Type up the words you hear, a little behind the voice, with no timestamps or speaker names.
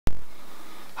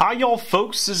Hi y'all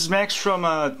folks, this is Max from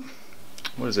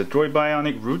what is it, Droid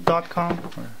Bionic root.com?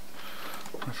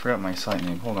 I forgot my site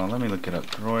name. Hold on, let me look it up.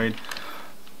 Droid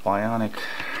Bionic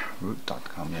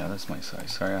root.com. Yeah, that's my site.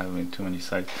 Sorry, I have too many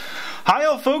sites. Hi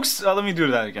y'all folks, let me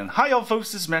do that again. Hi y'all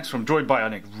folks, this is Max from Droid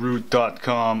Bionic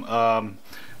root.com,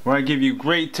 where I give you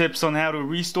great tips on how to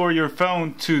restore your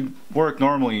phone to work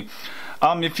normally.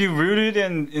 If you rooted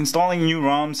and installing new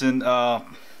ROMs and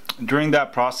during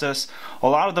that process, a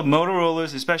lot of the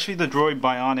Motorola's, especially the Droid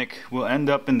Bionic, will end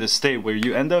up in this state where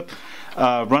you end up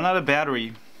run out of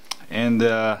battery, and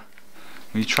when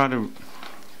you try to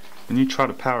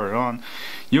power it on,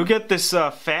 you'll get this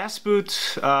fast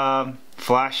boot,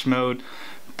 flash mode,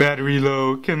 battery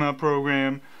low, cannot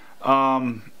program,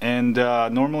 and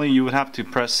normally you would have to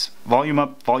press volume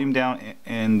up, volume down,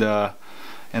 and the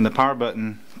power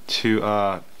button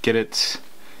to get it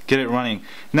running.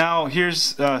 Now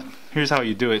here's how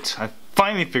you do it. I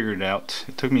finally figured it out.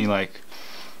 It took me my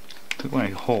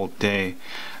whole day.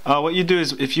 What you do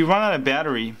is, if you run out of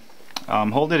battery,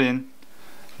 hold it in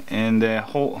and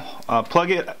plug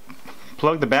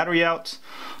the battery out,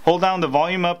 hold down the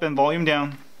volume up and volume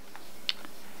down,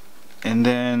 and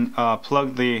then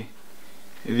plug the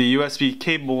USB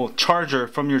cable charger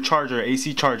from your charger,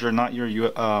 AC charger, not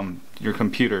your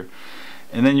computer,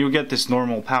 and then you'll get this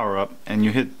normal power up, and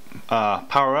you hit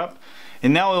power up,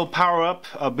 and now it'll power up,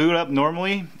 boot up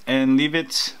normally, and leave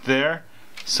it there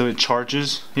so it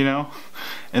charges,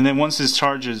 and then once it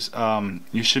charges,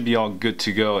 you should be all good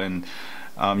to go, and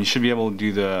you should be able to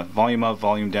do the volume up,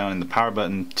 volume down, and the power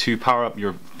button to power up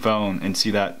your phone and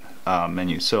see that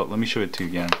menu. So let me show it to you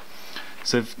again.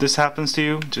 So if this happens to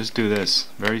you, just do this.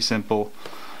 Very simple.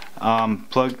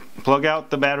 Plug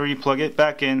out the battery, plug it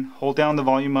back in, hold down the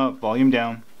volume up, volume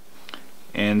down,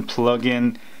 and plug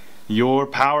in your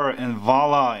power, and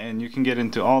voila, and you can get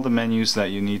into all the menus that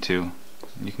you need to.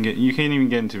 You can even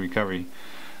get into recovery,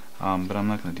 but I'm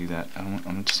not going to do that.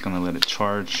 I'm just going to let it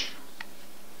charge.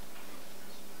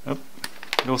 Oh,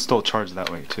 it'll still charge that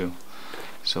way too.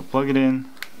 So plug it in.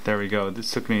 There we go.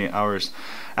 This took me hours.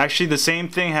 Actually, the same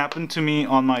thing happened to me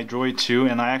on my Droid 2,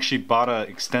 and I actually bought a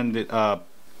extended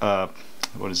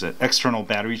external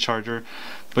battery charger,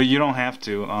 but you don't have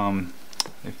to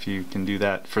if you can do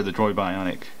that for the Droid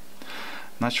Bionic.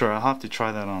 Not sure, I'll have to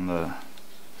try that on the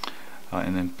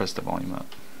and then press the volume up.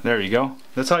 There you go.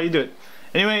 That's how you do it.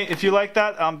 Anyway, if you like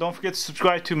that, don't forget to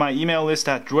subscribe to my email list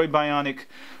at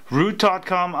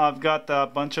droidbionicroot.com. I've got a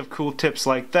bunch of cool tips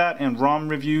like that and ROM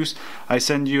reviews. I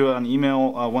send you an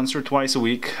email once or twice a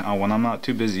week when I'm not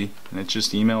too busy, and it's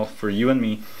just email for you and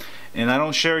me. And I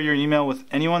don't share your email with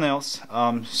anyone else,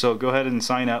 so go ahead and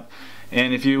sign up.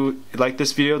 And if you like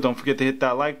this video, don't forget to hit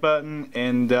that like button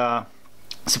and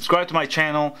subscribe to my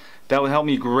channel. That would help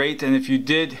me great, and if you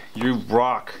did, you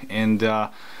rock. And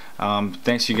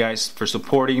thanks you guys for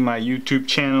supporting my YouTube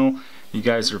channel. You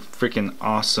guys are freaking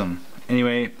awesome.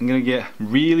 Anyway, I'm gonna get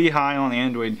really high on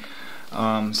Android.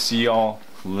 See y'all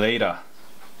later.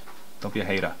 Don't be a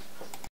hater.